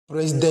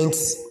President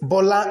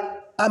Bola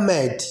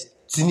Ahmed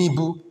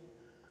Tinubu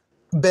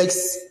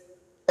begs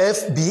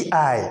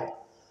FBI,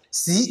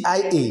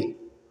 CIA,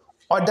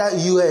 other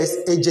US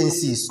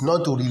agencies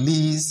not to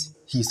release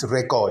his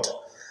record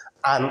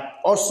and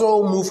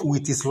also move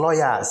with his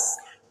lawyers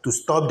to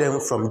stop them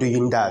from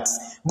doing that.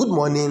 Good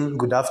morning,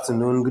 good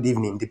afternoon, good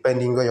evening,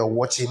 depending where you're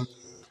watching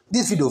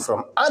this video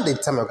from and the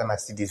time you're going to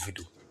see this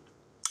video.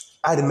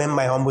 I remember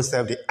my humble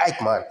self, the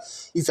Ike Man.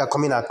 If you are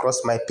coming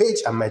across my page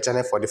and my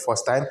channel for the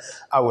first time,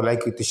 I would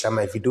like you to share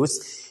my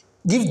videos.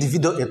 Give the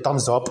video a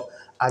thumbs up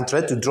and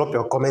try to drop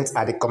your comments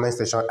at the comment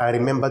section. And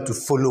remember to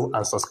follow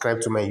and subscribe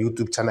to my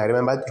YouTube channel.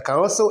 Remember, you can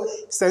also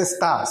send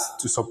stars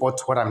to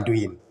support what I'm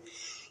doing.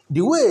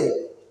 The way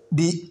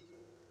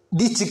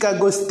this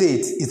Chicago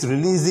state is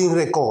releasing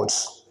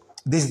records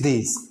these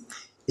days,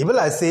 even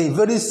I say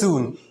very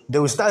soon, they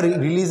will start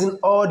releasing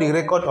all the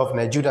record of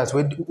Nigerians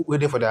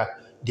waiting for their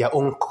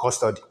own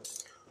custody.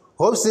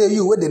 Hope say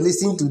you, when they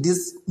listen to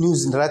this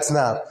news right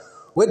now,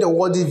 when they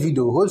watch this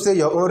video, hope say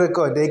your own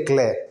record they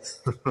clear.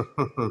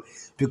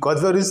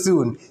 Because very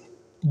soon,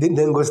 they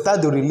go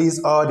start to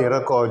release all the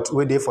records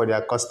waiting for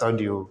their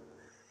custody.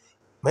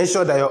 Make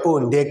sure that your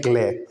own they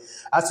clear.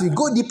 As we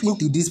go deep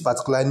into this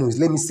particular news,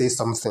 let me say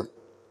something.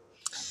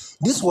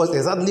 This was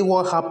exactly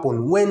what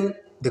happened when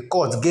the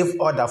court gave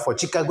order for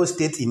Chicago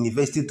State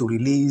University to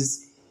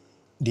release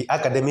the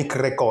academic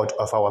record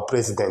of our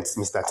president,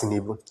 Mr.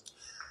 Tinubu.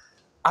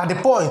 At the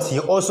point, he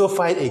also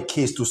filed a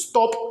case to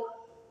stop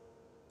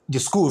the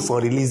school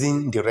from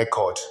releasing the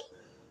record.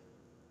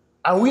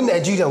 And we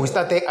Nigerians, we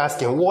started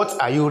asking,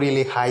 what are you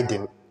really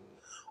hiding?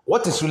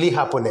 What is really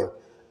happening?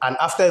 And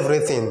after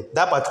everything,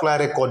 that particular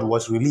record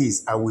was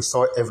released and we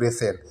saw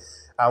everything.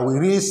 And we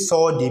really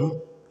saw the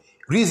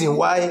reason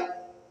why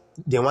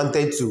they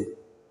wanted to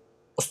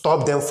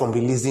stop them from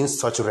releasing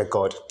such a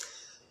record.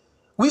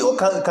 We all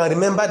can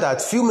remember that a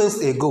few months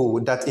ago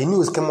that a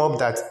news came up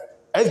that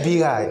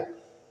FBI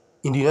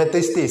in the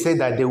United States said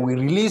that they will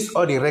release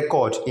all the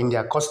records in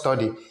their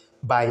custody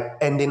by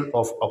ending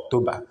of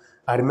October.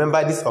 I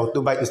remember this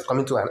October is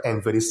coming to an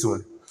end very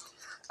soon.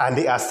 And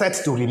they are set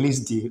to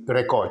release the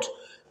record.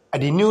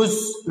 And the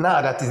news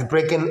now that is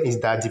breaking is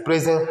that the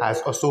president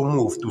has also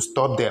moved to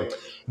stop them,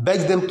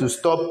 begs them to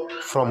stop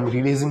from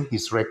releasing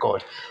his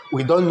record.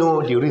 We don't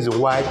know the reason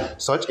why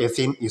such a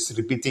thing is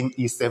repeating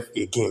itself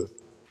again.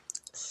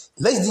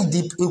 Let's dig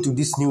deep into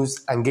this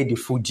news and get the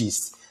full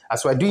gist.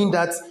 As we're doing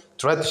that,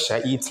 try to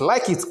share it,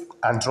 like it,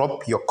 and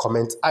drop your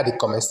comment at the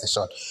comment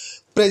section.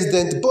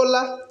 President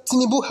Bola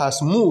Tinubu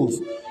has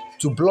moved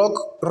to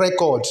block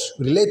records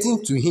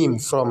relating to him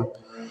from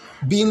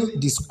being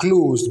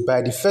disclosed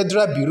by the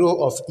Federal Bureau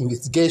of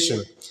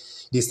Investigation,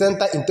 the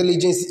Central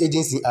Intelligence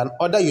Agency, and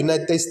other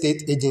United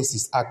States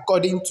agencies,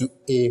 according to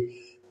a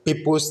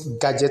People's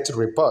Gadget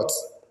report.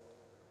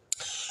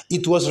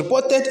 It was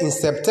reported in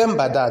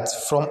September that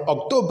from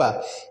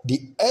October, the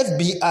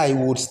FBI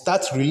would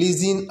start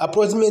releasing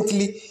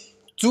approximately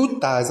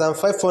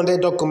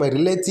 2,500 documents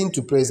relating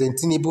to President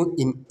Tinubu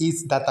in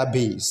its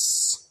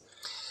database.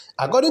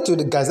 According to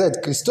the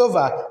Gazette,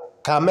 Christopher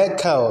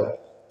Carmichael,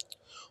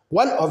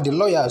 one of the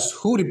lawyers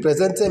who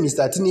represented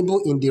Mr.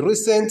 Tinubu in the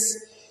recent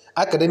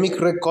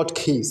academic record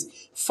case,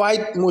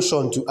 filed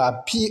motion to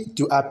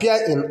appear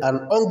in an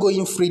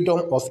ongoing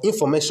Freedom of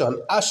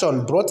Information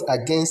action brought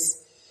against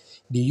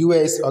the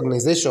U.S.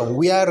 organization,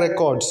 where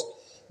records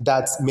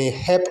that may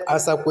help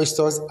answer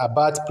questions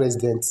about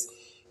President's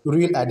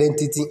real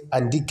identity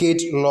and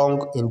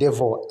decade-long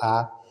endeavor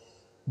are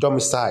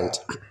domiciled.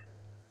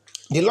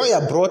 The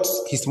lawyer brought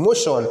his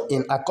motion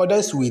in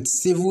accordance with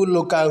Civil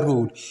Local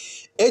Rule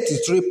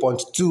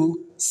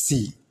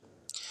 83.2c.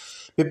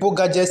 People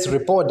Gadgets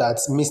report that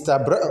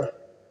Mr.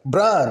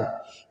 Brown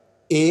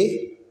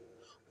A.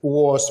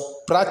 was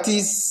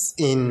practiced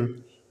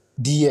in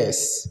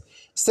DS.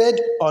 Said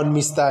on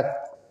Mr.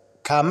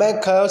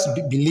 Carmichael's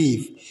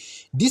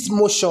belief, this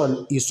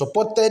motion is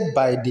supported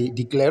by the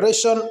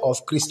Declaration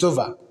of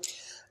Christopher,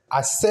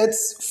 as set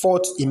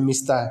forth in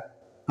Mr.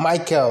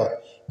 Michael's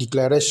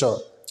declaration.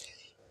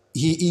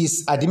 He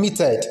is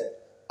admitted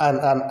and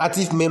an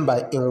active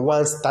member in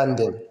one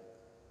standing.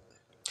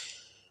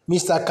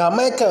 Mr.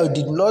 Carmichael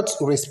did not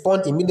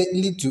respond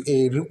immediately to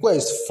a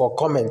request for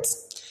comment,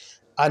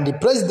 and the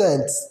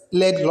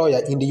president-led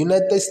lawyer in the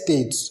United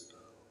States,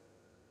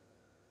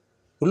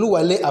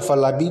 Oluwale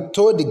Afolabi,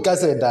 told the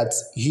Gazette that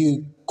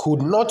he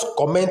could not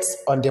comment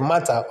on the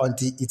matter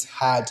until it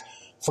had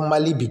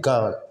formally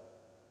begun.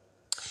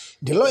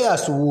 The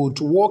lawyers would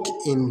work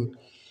in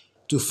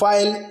to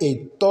file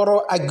a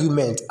thorough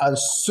argument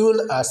as soon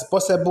as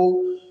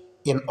possible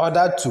in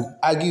order to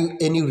argue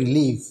any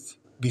relief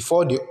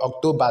before the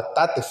October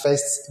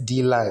 31st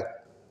deadline.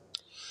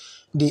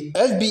 The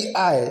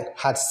FBI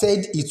had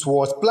said it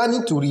was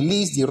planning to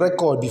release the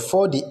record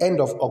before the end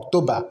of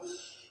October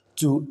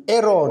to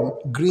Aaron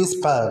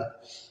Greenspan,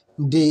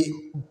 the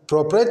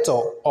proprietor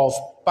of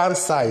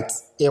PanSite,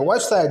 a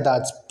website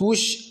that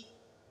pushes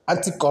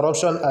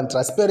anti-corruption and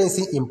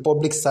transparency in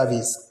public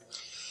service.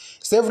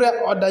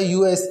 Several other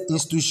U.S.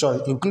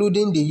 institutions,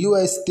 including the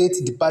U.S.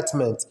 State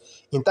Department,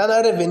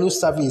 Internal Revenue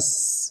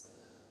Service,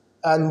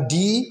 and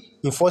the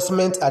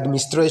Enforcement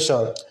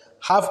Administration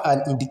have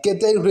an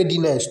indicated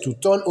readiness to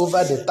turn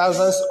over the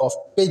thousands of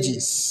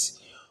pages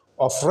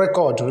of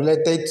record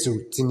related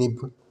to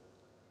Tinubu.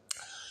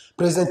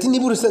 President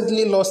Tinubu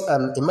recently lost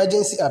an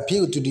emergency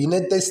appeal to the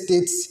United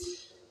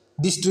States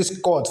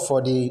District Court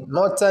for the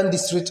Northern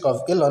District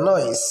of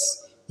Illinois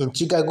in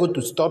Chicago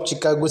to stop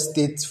Chicago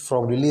State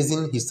from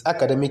releasing his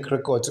academic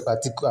record to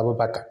Atiku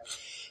Abubakar,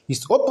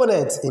 his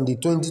opponent in the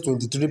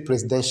 2023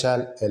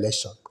 presidential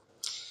election.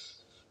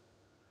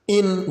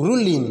 In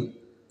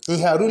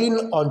her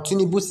ruling on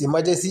Tinubu's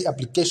emergency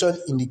application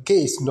in the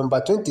case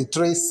number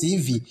 23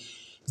 CV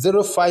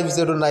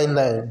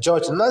 05099,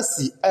 Judge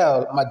Nancy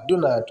L.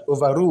 McDonald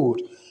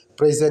overruled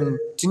President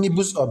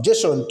Tinubu's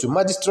objection to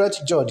Magistrate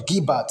Judge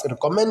Gilbert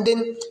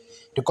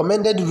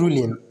recommended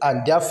ruling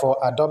and therefore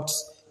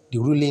adopts the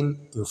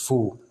ruling in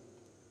full.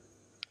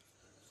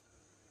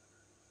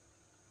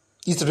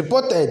 It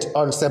reported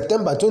on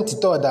September 23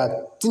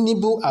 that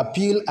Tinubu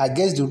appealed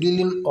against the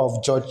ruling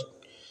of Judge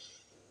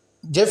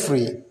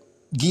Jeffrey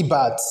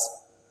Gilbert,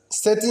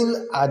 sitting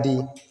at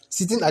the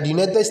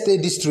United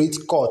States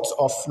District Court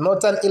of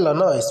Northern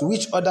Illinois,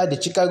 which ordered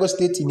the Chicago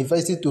State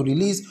University to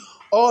release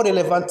all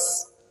relevant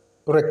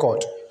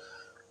records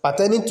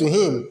pertaining to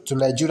him to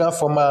Nigerian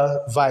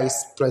former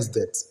Vice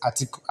President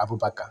Atiku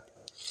Abubakar.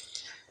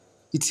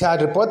 It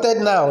had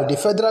reported now the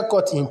federal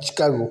court in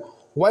Chicago,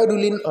 while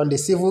ruling on the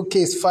civil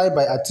case filed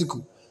by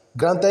Atiku,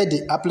 granted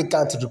the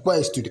applicant's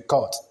request to the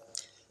court,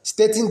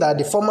 stating that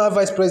the former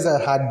vice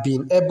president had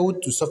been able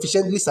to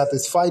sufficiently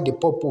satisfy the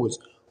purpose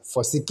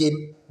for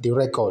seeking the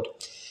record.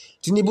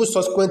 Tinubu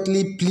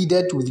subsequently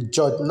pleaded with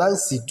Judge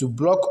Nancy to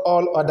block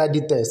all other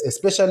details,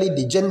 especially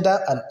the gender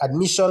and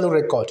admission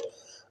record,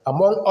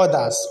 among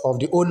others, of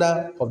the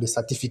owner of the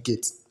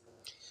certificate.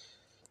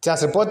 It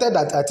has reported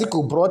that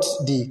Atiku brought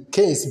the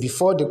case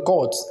before the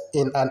court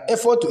in an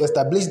effort to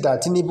establish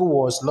that Tinubu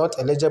was not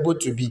eligible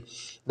to be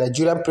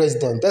Nigerian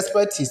president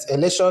despite his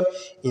election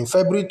in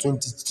February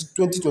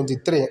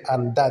 2023,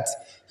 and that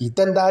he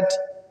tendered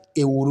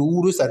a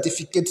wuru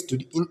certificate to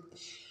the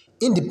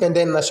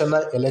Independent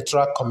National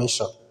Electoral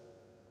Commission.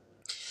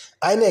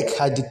 INEC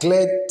had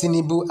declared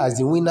Tinubu as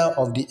the winner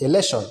of the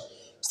election,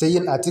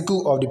 saying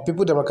Atiku of the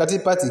People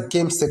Democratic Party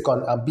came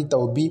second and Peter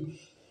Obi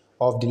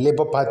of the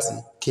Labour Party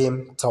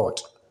came third.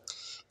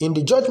 In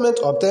the judgment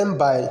obtained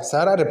by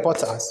Sahara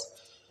reporters,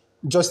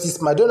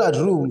 Justice McDonald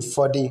ruled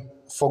for the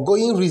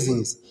foregoing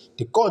reasons.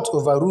 The court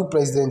overruled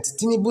President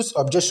Tinubu's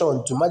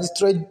objection to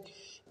Magistrate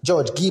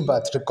Judge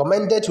Gilbert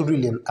recommended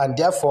ruling and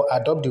therefore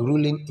adopt the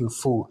ruling in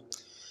full.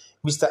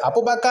 Mr.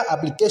 Abubakar's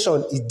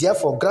application is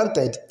therefore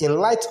granted in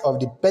light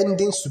of the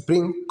pending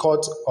Supreme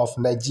Court of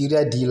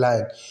Nigeria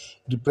D-line,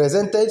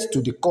 represented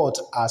to the court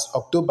as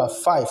October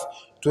 5,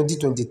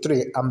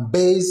 2023, and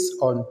based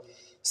on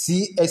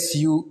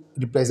CSU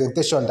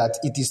representation that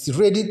it is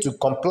ready to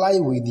comply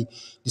with the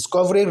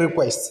discovery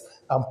request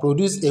and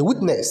produce a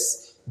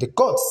witness. The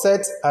court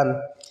set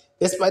an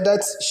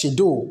expedite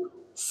schedule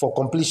for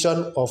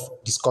completion of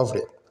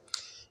discovery.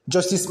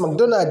 Justice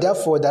McDonald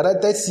therefore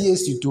directed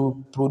CSU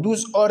to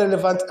produce all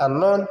relevant and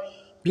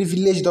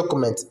non-privileged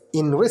documents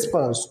in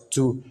response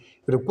to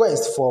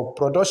requests for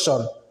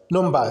production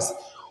numbers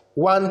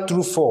 1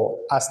 through 4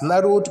 as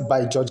narrowed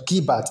by Judge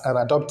Gilbert and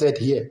adopted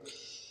here.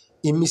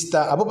 In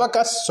Mr.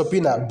 Abubakar's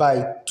subpoena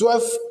by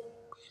 12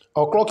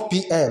 o'clock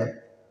p.m.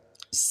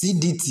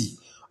 CDT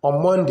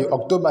on Monday,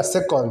 October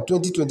 2nd,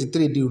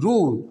 2023, the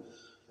Rule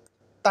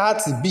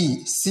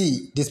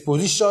 30B-C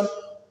disposition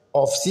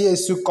of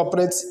CSU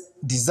corporate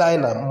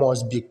designer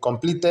must be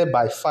completed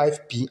by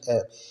 5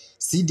 p.m.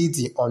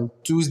 CDT on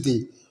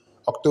Tuesday,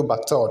 October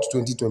 3rd,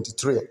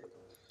 2023.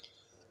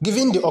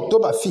 Given the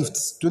October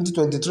 5th,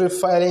 2023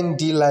 filing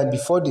deadline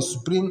before the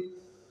Supreme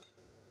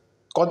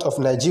Court of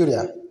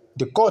Nigeria,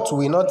 the court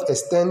will not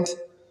extend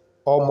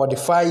or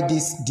modify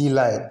this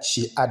deadline,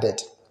 she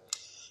added.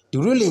 The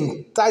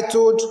ruling,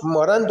 titled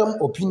Memorandum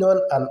Opinion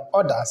and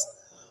Others,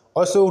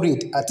 also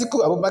read,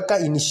 Atiku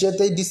Abubakar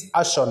initiated this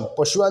action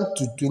pursuant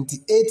to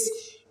 28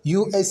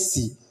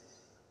 U.S.C.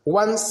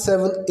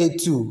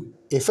 1782,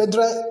 a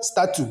federal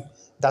statute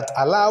that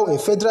allows a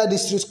federal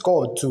district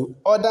court to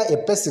order a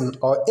person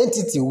or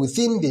entity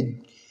within the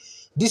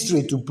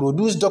district to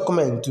produce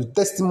documents to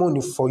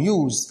testimony for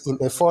use in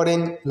a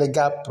foreign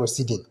legal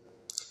proceeding.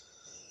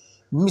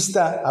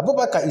 Mr.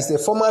 Abubakar is a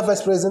former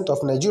vice president of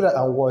Nigeria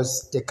and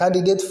was a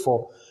candidate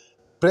for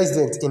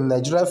president in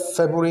Nigeria's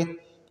February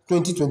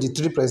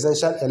 2023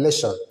 presidential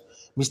election.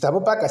 Mr.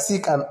 Abubakar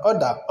seeks an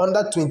order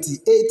under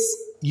 28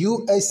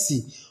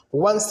 U.S.C.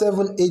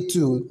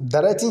 1782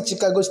 directing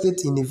Chicago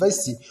State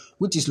University,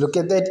 which is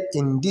located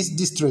in this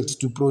district,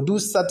 to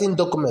produce certain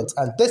documents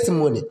and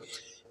testimony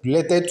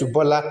related to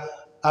Bola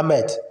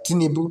Ahmed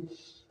Tinubu,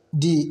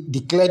 the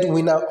declared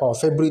winner of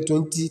February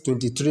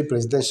 2023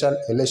 presidential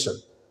election.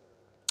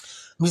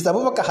 Mr.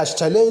 Abubakar has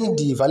challenged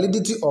the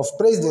validity of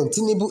President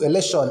Tinubu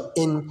election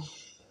in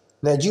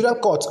Nigerian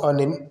court on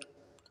a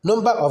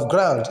number of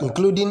grounds,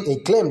 including a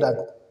claim that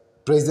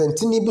President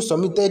Tinubu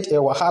submitted a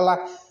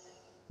Wahala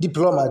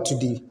diploma to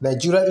the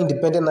Nigeria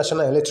Independent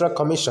National Electoral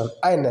Commission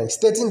 (INEC),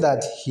 stating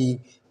that he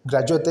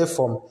graduated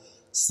from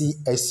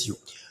CSU.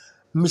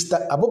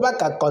 Mr.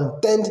 Abubakar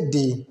contended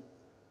the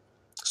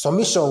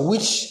submission,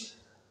 which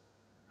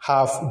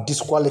have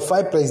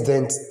disqualified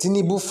President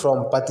Tinubu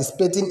from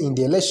participating in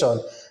the election,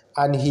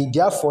 and he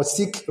therefore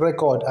seek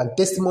record and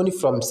testimony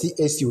from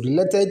CSU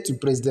related to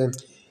President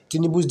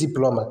Tinubu's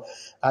diploma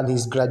and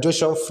his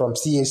graduation from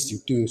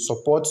CSU to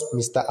support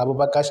Mr.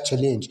 Abubakar's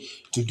challenge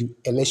to the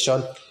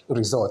election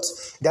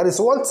results. There is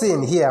one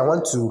thing here I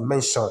want to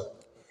mention.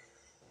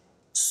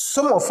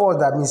 Some of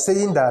us have been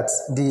saying that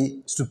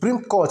the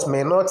Supreme Court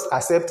may not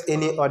accept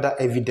any other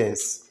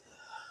evidence.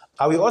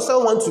 I will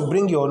also want to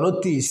bring your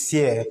notice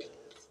here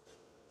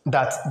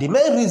that the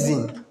main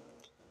reason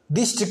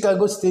this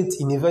Chicago State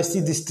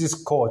University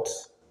District Court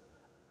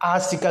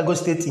asked Chicago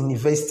State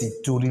University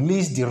to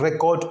release the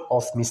record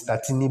of Mr.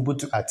 Tinubu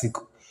to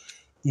Atiku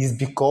is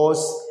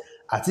because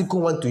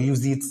Atiku want to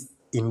use it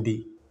in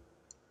the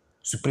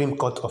Supreme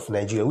Court of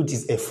Nigeria, which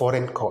is a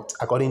foreign court,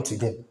 according to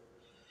them.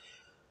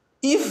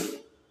 If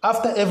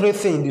after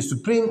everything, the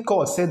Supreme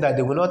Court said that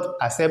they will not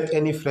accept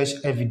any fresh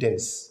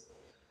evidence,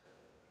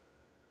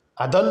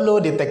 I don't know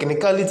the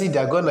technicality they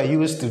are going to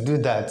use to do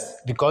that,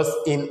 because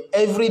in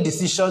every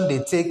decision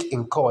they take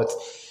in court,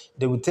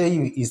 they will tell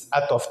you it's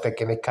out of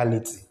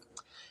technicality.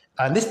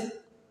 And this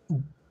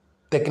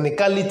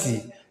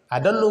technicality, I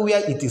don't know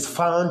where it is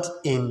found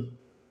in.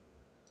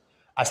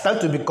 I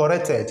stand to be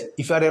corrected.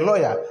 If you are a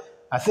lawyer,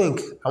 I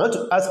want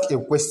to ask a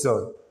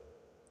question.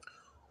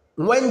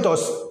 When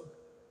does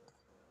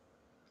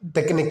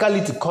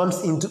technicality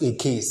comes into a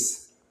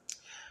case?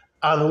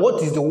 And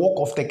what is the work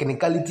of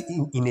technicality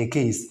in a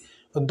case?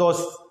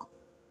 Does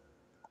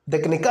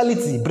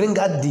technicality bring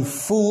out the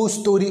full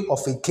story of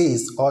a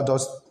case, or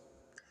does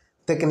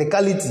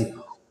technicality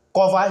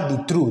cover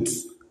the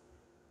truth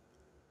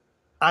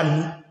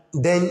and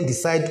then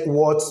decide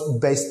what's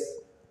best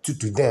to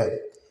them?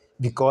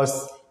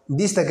 Because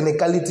this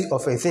technicality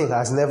of a thing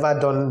has never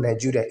done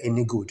Nigeria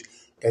any good.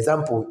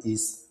 Example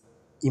is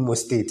Imo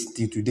State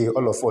till today.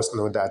 All of us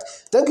know that.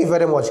 Thank you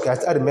very much,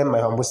 guys. I remain my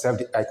humble self,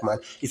 the Eichmann.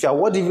 If you are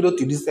watching the video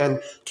to this end,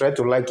 try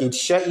to like it,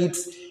 share it,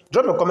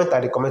 drop a comment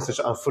at the comment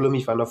section, and follow me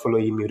if you are not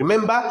following me.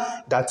 Remember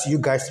that you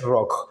guys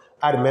rock.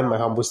 I remain my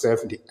humble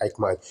self, the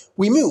Eichmann.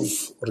 We move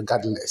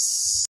regardless.